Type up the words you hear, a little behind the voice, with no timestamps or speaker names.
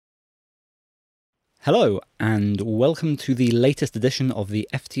Hello, and welcome to the latest edition of the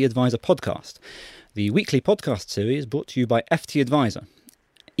FT Advisor podcast, the weekly podcast series brought to you by FT Advisor.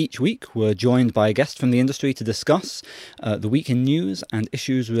 Each week, we're joined by a guest from the industry to discuss the week in news and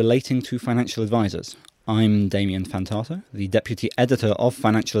issues relating to financial advisors. I'm Damien Fantato, the Deputy Editor of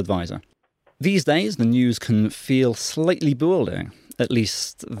Financial Advisor. These days, the news can feel slightly bewildering. At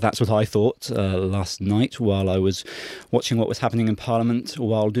least that's what I thought last night while I was watching what was happening in Parliament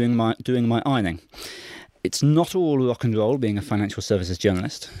while doing my ironing. It's not all rock and roll being a financial services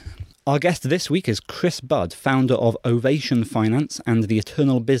journalist. Our guest this week is Chris Budd, founder of Ovation Finance and the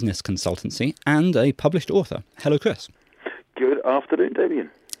Eternal Business Consultancy, and a published author. Hello, Chris. Good afternoon, Damien.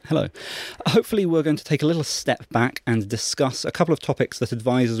 Hello. Hopefully we're going to take a little step back and discuss a couple of topics that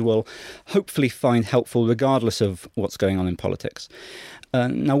advisors will hopefully find helpful regardless of what's going on in politics.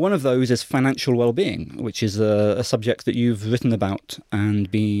 Now, one of those is financial well-being, which is a subject that you've written about and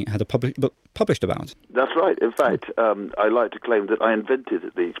had a book published about. That's right. In fact, I like to claim that I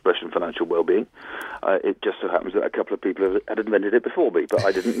invented the expression financial well-being. It just so happens that a couple of people had invented it before me, but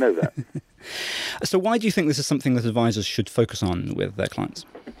I didn't know that. So why do you think this is something that advisors should focus on with their clients?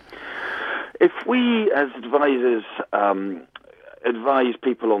 If we, as advisors, advise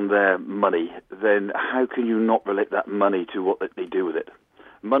people on their money, then how can you not relate that money to what they do with it?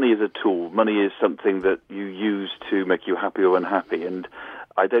 Money is a tool. Money is something that you use to make you happy or unhappy, and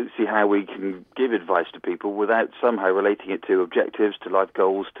I don't see how we can give advice to people without somehow relating it to objectives, to life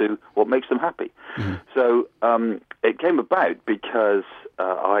goals, to what makes them happy. Mm-hmm. So it came about because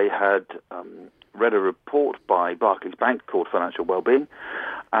I had read a report by Barclays Bank called Financial Wellbeing,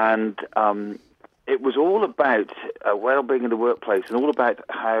 and it was all about well-being in the workplace and all about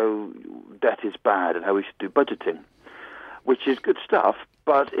how debt is bad and how we should do budgeting, which is good stuff,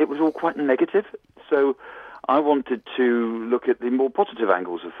 but it was all quite negative. So I wanted to look at the more positive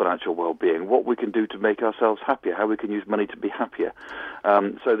angles of financial well-being, what we can do to make ourselves happier, how we can use money to be happier.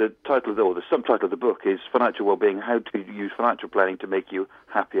 So the subtitle of the book is Financial Well-being, How to Use Financial Planning to Make You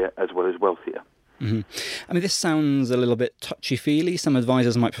Happier as well as Wealthier. Mm-hmm. I mean, this sounds a little bit touchy-feely. Some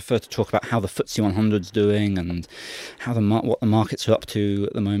advisors might prefer to talk about how the FTSE 100's doing and how what the markets are up to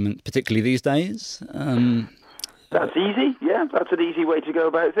at the moment, particularly these days. That's easy. Yeah, that's an easy way to go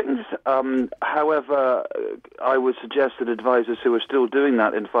about things. However, I would suggest that advisors who are still doing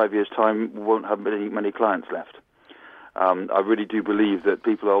that in 5 years' time won't have many clients left. I really do believe that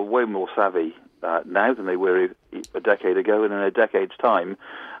people are way more savvy now than they were a decade ago, and in a decade's time,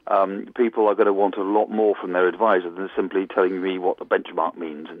 people are going to want a lot more from their advisor than simply telling me what the benchmark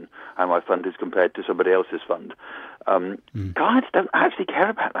means and how my fund is compared to somebody else's fund. Clients don't actually care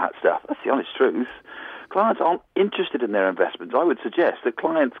about that stuff. That's the honest truth. Clients aren't interested in their investments. I would suggest that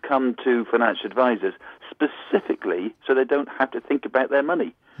clients come to financial advisors specifically so they don't have to think about their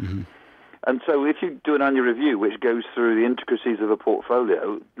money. Mm-hmm. And so if you do an annual review which goes through the intricacies of a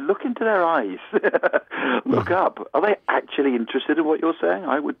portfolio, look into their eyes. Look up. Are they actually interested in what you're saying?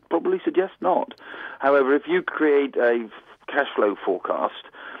 I would probably suggest not. However, if you create a cash flow forecast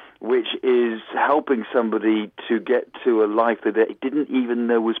which is helping somebody to get to a life that they didn't even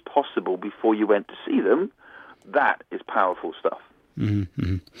know was possible before you went to see them, that is powerful stuff.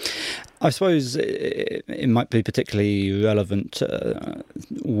 Mm-hmm. I suppose it might be particularly relevant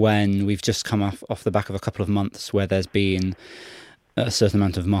when we've just come off the back of a couple of months where there's been a certain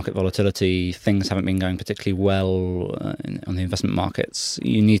amount of market volatility. Things haven't been going particularly well on the investment markets.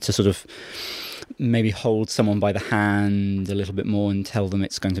 You need to sort of maybe hold someone by the hand a little bit more and tell them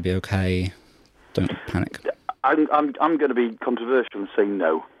it's going to be okay. Don't panic. I'm going to be controversial and say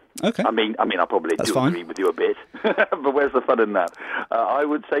no. Okay. I mean, I probably That's do fine. Agree with you a bit, but where's the fun in that? I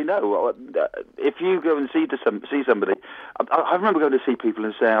would say no. If you go and see somebody, I remember going to see people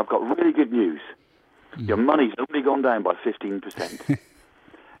and saying, "I've got really good news. Your money's only gone down by 15%."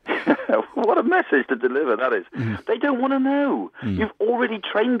 What a message to deliver that is. They don't want to know. You've already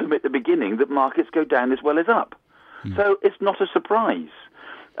trained them at the beginning that markets go down as well as up. So it's not a surprise.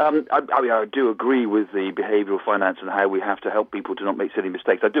 I do agree with the behavioural finance and how we have to help people to not make silly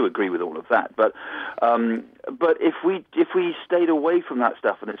mistakes. I do agree with all of that. But if we stayed away from that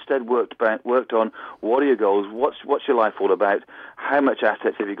stuff and instead worked on what are your goals, what's your life all about, how much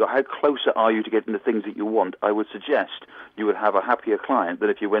assets have you got, how closer are you to getting the things that you want, I would suggest you would have a happier client than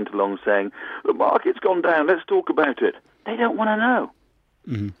if you went along saying, the market's gone down, let's talk about it. They don't want to know.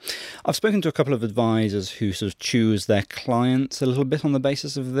 Mm-hmm. I've spoken to a couple of advisors who sort of choose their clients a little bit on the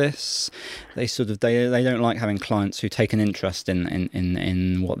basis of this. They don't like having clients who take an interest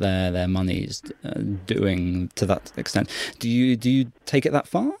in what their money's doing to that extent. Do you take it that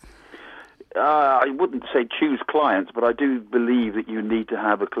far? I wouldn't say choose clients, but I do believe that you need to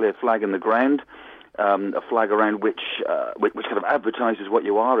have a clear flag in the ground. a flag around which kind of advertises what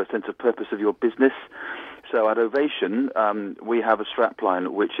you are, a sense of purpose of your business. So at Ovation, we have a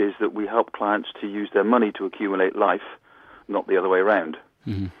strapline, which is that we help clients to use their money to accumulate life, not the other way around.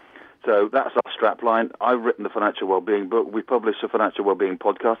 Mm-hmm. So that's our strapline. I've written the Financial Wellbeing book. We publish a Financial Wellbeing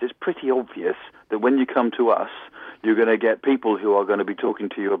podcast. It's pretty obvious that when you come to us, you're going to get people who are going to be talking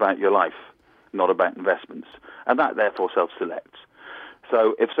to you about your life, not about investments. And that therefore self-selects.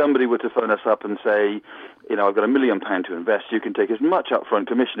 So if somebody were to phone us up and say, I've got £1 million to invest, you can take as much upfront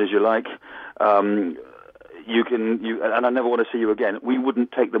commission as you like, and I never want to see you again, we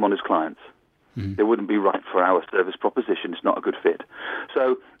wouldn't take them on as clients. Mm-hmm. They wouldn't be right for our service proposition. It's not a good fit.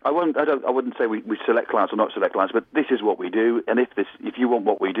 So I wouldn't say we select clients or not select clients, but this is what we do. And if you want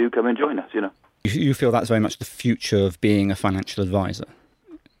what we do, come and join us. You feel that's very much the future of being a financial advisor?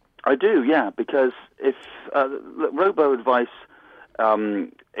 I do, yeah, because if robo-advice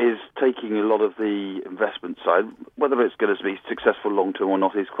is taking a lot of the investment side, whether it's going to be successful long-term or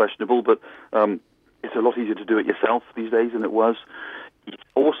not is questionable, but it's a lot easier to do it yourself these days than it was. It's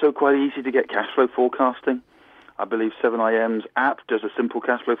also quite easy to get cash flow forecasting. I believe 7IM's app does a simple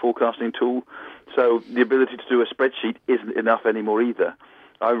cash flow forecasting tool. So the ability to do a spreadsheet isn't enough anymore either.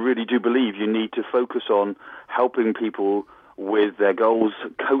 I really do believe you need to focus on helping people with their goals,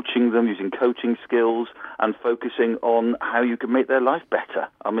 coaching them, using coaching skills, and focusing on how you can make their life better.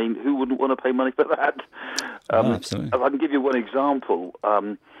 I mean, who wouldn't want to pay money for that? Absolutely. If I can give you one example,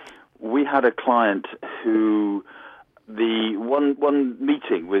 we had a client who the one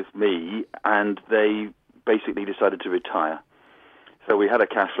meeting with me, and they basically decided to retire. So we had a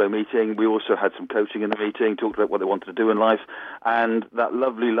cash flow meeting. We also had some coaching in the meeting, talked about what they wanted to do in life, and that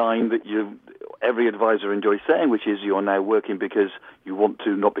lovely line that every advisor enjoys saying, which is you're now working because you want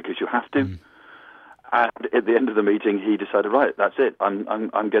to, not because you have to. Mm. And at the end of the meeting, he decided, right, that's it.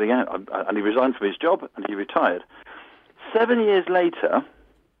 I'm getting out. And he resigned from his job and he retired. 7 years later,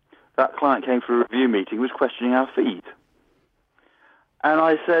 that client came for a review meeting, was questioning our fees. And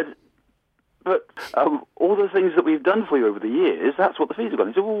I said, but all the things that we've done for you over the years, that's what the fees have gone.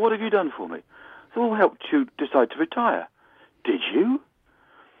 He said, well, what have you done for me? I said, well, helped you decide to retire. Did you?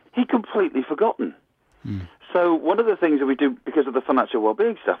 He'd completely forgotten. Mm. So one of the things that we do because of the financial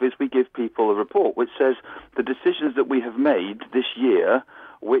wellbeing stuff is we give people a report which says the decisions that we have made this year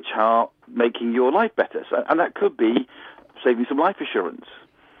which are making your life better. So, and that could be saving some life assurance.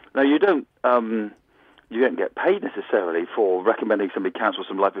 Now, you don't get paid necessarily for recommending somebody cancel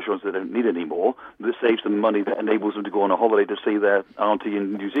some life assurance they don't need anymore. That saves them money, that enables them to go on a holiday to see their auntie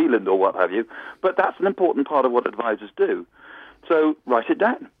in New Zealand or what have you. But that's an important part of what advisors do. So write it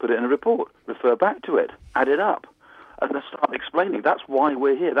down, put it in a report, refer back to it, add it up, and then start explaining. That's why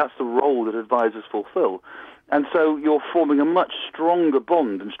we're here. That's the role that advisors fulfill. And so you're forming a much stronger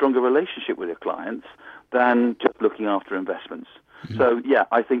bond and stronger relationship with your clients than just looking after investments. Mm-hmm. So, yeah,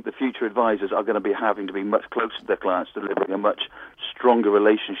 I think the future advisors are going to be having to be much closer to their clients, delivering a much stronger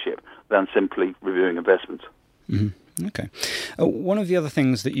relationship than simply reviewing investments. Mm-hmm. Okay. One of the other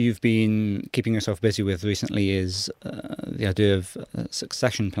things that you've been keeping yourself busy with recently is the idea of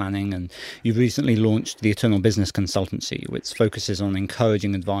succession planning, and you've recently launched the Eternal Business Consultancy, which focuses on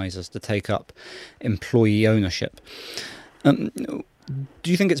encouraging advisors to take up employee ownership.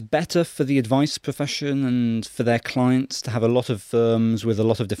 Do you think it's better for the advice profession and for their clients to have a lot of firms with a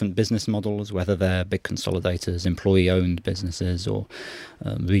lot of different business models, whether they're big consolidators, employee-owned businesses, or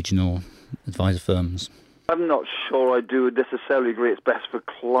regional advisor firms? I'm not sure I do necessarily agree it's best for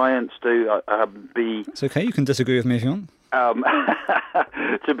clients to be... It's okay, you can disagree with me if you want.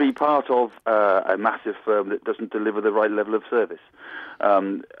 To be part of a massive firm that doesn't deliver the right level of service.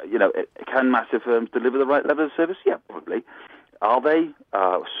 Can massive firms deliver the right level of service? Yeah, probably. Are they?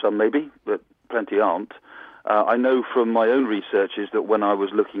 Some maybe, but plenty aren't. I know from my own research is that when I was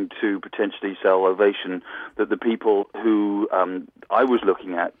looking to potentially sell Ovation, that the people who I was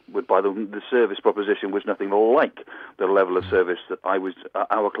looking at would buy the service proposition was nothing like the level of service that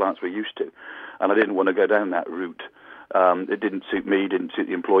our clients were used to, and I didn't want to go down that route. It didn't suit me, didn't suit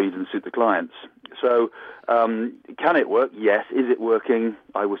the employees, didn't suit the clients. So, can it work? Yes. Is it working?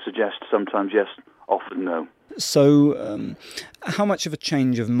 I would suggest sometimes yes, often no. So, how much of a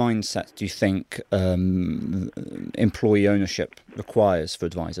change of mindset do you think employee ownership requires for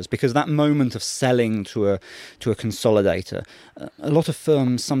advisors? Because that moment of selling to a consolidator, a lot of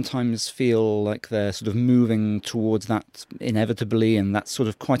firms sometimes feel like they're sort of moving towards that inevitably, and that's sort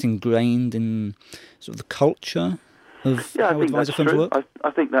of quite ingrained in sort of the culture of how advisor firms work.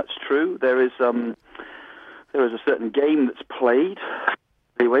 I think that's true. There is a certain game that's played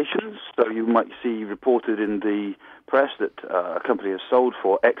valuations. So you might see reported in the press that a company has sold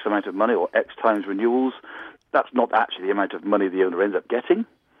for X amount of money or X times renewals. That's not actually the amount of money the owner ends up getting.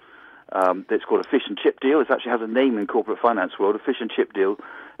 It's called a fish and chip deal. It actually has a name in corporate finance world. A fish and chip deal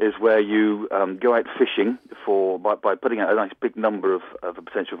is where you go out fishing by putting out a nice big number of a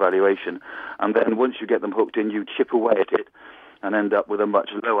potential valuation, and then once you get them hooked in, you chip away at it and end up with a much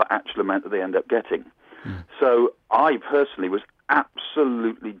lower actual amount that they end up getting. So I personally was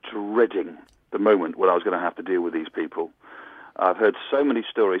absolutely dreading the moment when I was going to have to deal with these people. I've heard so many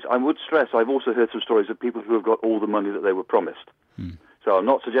stories. I would stress I've also heard some stories of people who have got all the money that they were promised. So I'm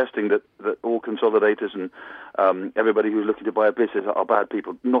not suggesting that all consolidators and everybody who's looking to buy a business are bad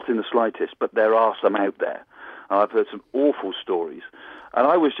people, not in the slightest, but there are some out there. I've heard some awful stories. And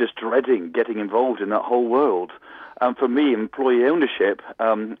I was just dreading getting involved in that whole world. And for me, employee ownership,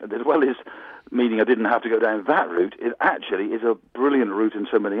 as well as meaning I didn't have to go down that route, it actually is a brilliant route in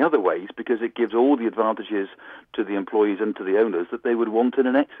so many other ways because it gives all the advantages to the employees and to the owners that they would want in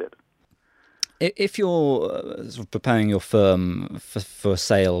an exit. If you're sort of preparing your firm for a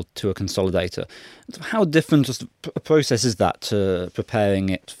sale to a consolidator, how different a process is that to preparing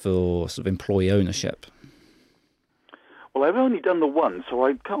it for sort of employee ownership? Well, I've only done the one, so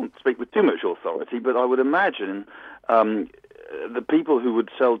I can't speak with too much authority, but I would imagine the people who would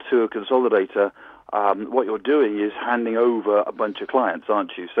sell to a consolidator, what you're doing is handing over a bunch of clients,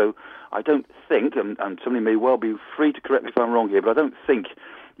 aren't you? So I don't think, and somebody may well be free to correct me if I'm wrong here, but I don't think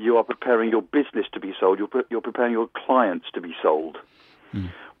you are preparing your business to be sold. You're preparing your clients to be sold.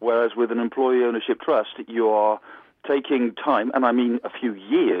 Whereas with an employee ownership trust, you are taking time, and I mean a few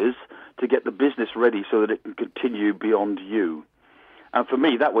years, to get the business ready so that it can continue beyond you. And for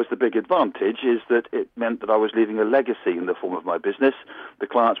me, that was the big advantage, is that it meant that I was leaving a legacy in the form of my business. The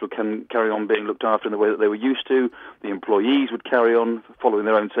clients would carry on being looked after in the way that they were used to. The employees would carry on following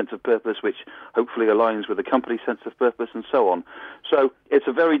their own sense of purpose, which hopefully aligns with the company's sense of purpose, and so on. So it's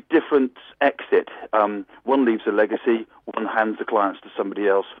a very different exit. One leaves a legacy, one hands the clients to somebody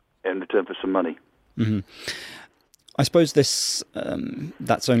else in return for some money. I suppose this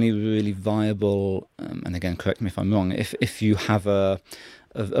that's only really viable, and again, correct me if I'm wrong, if you have a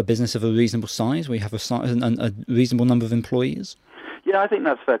business of a reasonable size, where you have a reasonable number of employees. Yeah, I think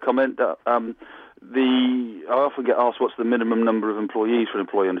that's a fair comment. I often get asked what's the minimum number of employees for an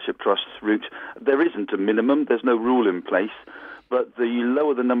employee ownership trust route. There isn't a minimum. There's no rule in place. But the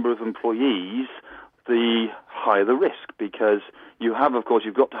lower the number of employees, the higher the risk, because you've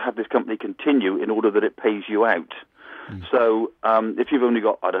got to have this company continue in order that it pays you out. So if you've only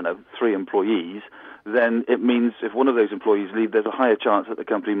got, 3 employees, then it means if one of those employees leave, there's a higher chance that the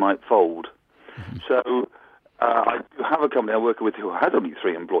company might fold. So I have a company I'm working with who has only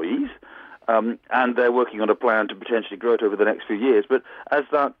 3 employees, and they're working on a plan to potentially grow it over the next few years. But as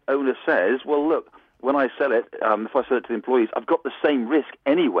that owner says, well, look, when I sell it, if I sell it to the employees, I've got the same risk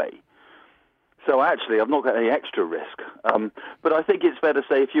anyway. So actually, I've not got any extra risk. But I think it's fair to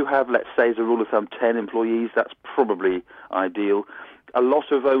say if you have, let's say, as a rule of thumb, 10 employees, that's probably ideal. A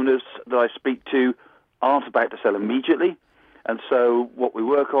lot of owners that I speak to aren't about to sell immediately. And so what we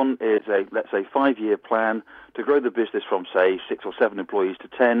work on is let's say, 5-year plan to grow the business from, say, 6 or 7 employees to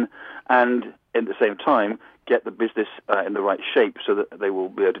 10, and at the same time, get the business in the right shape so that they will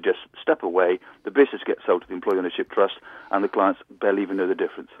be able to just step away, the business gets sold to the employee ownership trust, and the clients barely even know the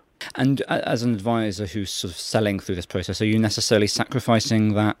difference. And as an advisor who's sort of selling through this process, are you necessarily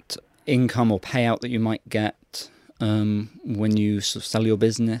sacrificing that income or payout that you might get when you sort of sell your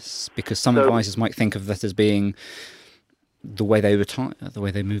business? Because some advisors might think of that as being the way they retire, the way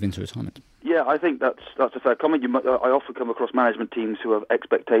they move into retirement. Yeah, I think that's a fair comment. I often come across management teams who have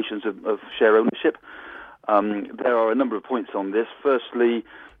expectations of share ownership. There are a number of points on this. Firstly,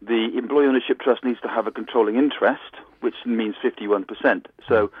 the employee ownership trust needs to have a controlling interest, which means 51%.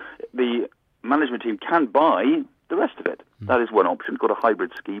 So the management team can buy the rest of it. That is one option, called a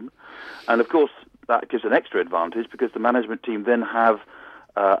hybrid scheme. And of course, that gives an extra advantage because the management team then have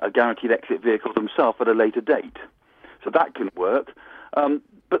a guaranteed exit vehicle themselves at a later date. So that can work.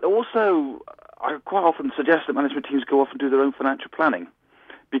 But also, I quite often suggest that management teams go off and do their own financial planning,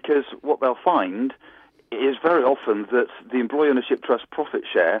 because what they'll find is very often that the employee ownership trust profit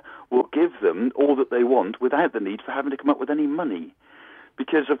share will give them all that they want without the need for having to come up with any money.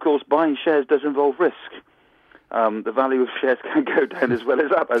 Because, of course, buying shares does involve risk. The value of shares can go down as well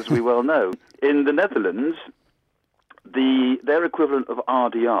as up, as we well know. In the Netherlands, their equivalent of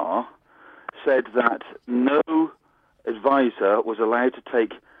RDR said that no advisor was allowed to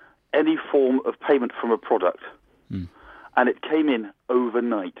take any form of payment from a product. And it came in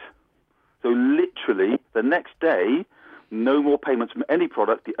overnight. So literally, the next day, No more payments from any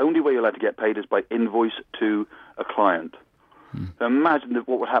product. The only way you're allowed to get paid is by invoice to a client. So imagine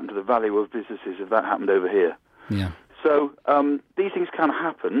what would happen to the value of businesses if that happened over here. Yeah. So these things can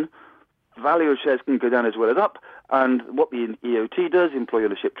happen. Value of shares can go down as well as up. And what the EOT does, Employee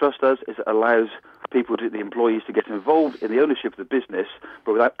Ownership Trust does, is it allows the employees to get involved in the ownership of the business,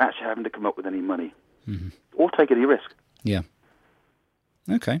 but without actually having to come up with any money or take any risk. Yeah.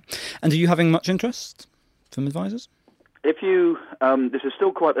 Okay. And are you having much interest from advisors? If you, this is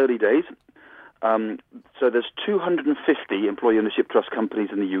still quite early days. So there's 250 employee ownership trust companies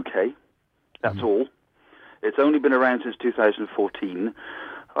in the UK. That's all. It's only been around since 2014.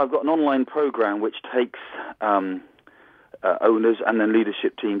 I've got an online program which takes owners and then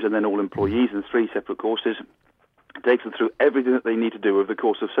leadership teams and then all employees in 3 separate courses. It takes them through everything that they need to do over the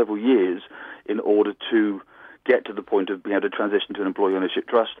course of several years in order to get to the point of being able to transition to an employee ownership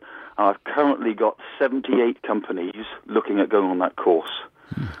trust. I've currently got 78 companies looking at going on that course.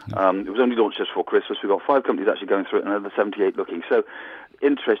 It was only launched just before Christmas. We've got 5 companies actually going through it and another 78 looking. So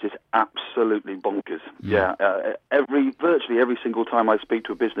interest is absolutely bonkers. Virtually every single time I speak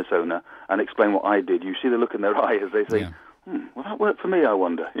to a business owner and explain what I did, you see the look in their eye as they say, will that work for me, I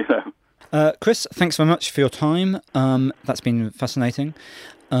wonder, Chris, thanks very much for your time. That's been fascinating.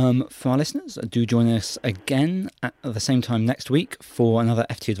 For our listeners, do join us again at the same time next week for another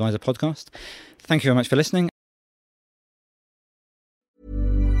FT Advisor podcast. Thank you very much for listening.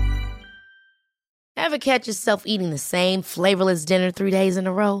 Ever catch yourself eating the same flavorless dinner 3 days in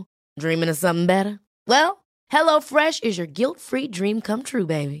a row? Dreaming of something better? Well, HelloFresh is your guilt-free dream come true,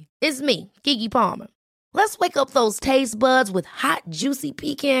 baby. It's me, Keke Palmer. Let's wake up those taste buds with hot, juicy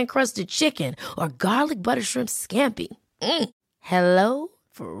pecan-crusted chicken or garlic butter shrimp scampi. Hello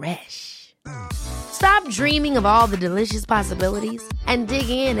Fresh. Stop dreaming of all the delicious possibilities and dig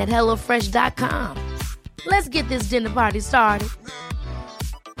in at HelloFresh.com. Let's get this dinner party started.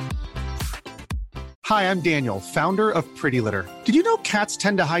 Hi, I'm Daniel, founder of Pretty Litter. Did you know cats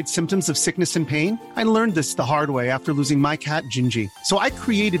tend to hide symptoms of sickness and pain? I learned this the hard way after losing my cat, Gingy. So I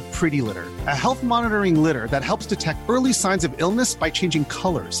created Pretty Litter, a health monitoring litter that helps detect early signs of illness by changing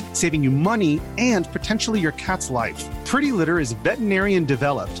colors, saving you money and potentially your cat's life. Pretty Litter is veterinarian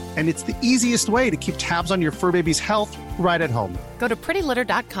developed, and it's the easiest way to keep tabs on your fur baby's health right at home. Go to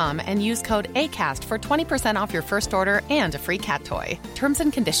prettylitter.com and use code ACAST for 20% off your first order and a free cat toy. Terms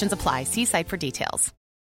and conditions apply. See site for details.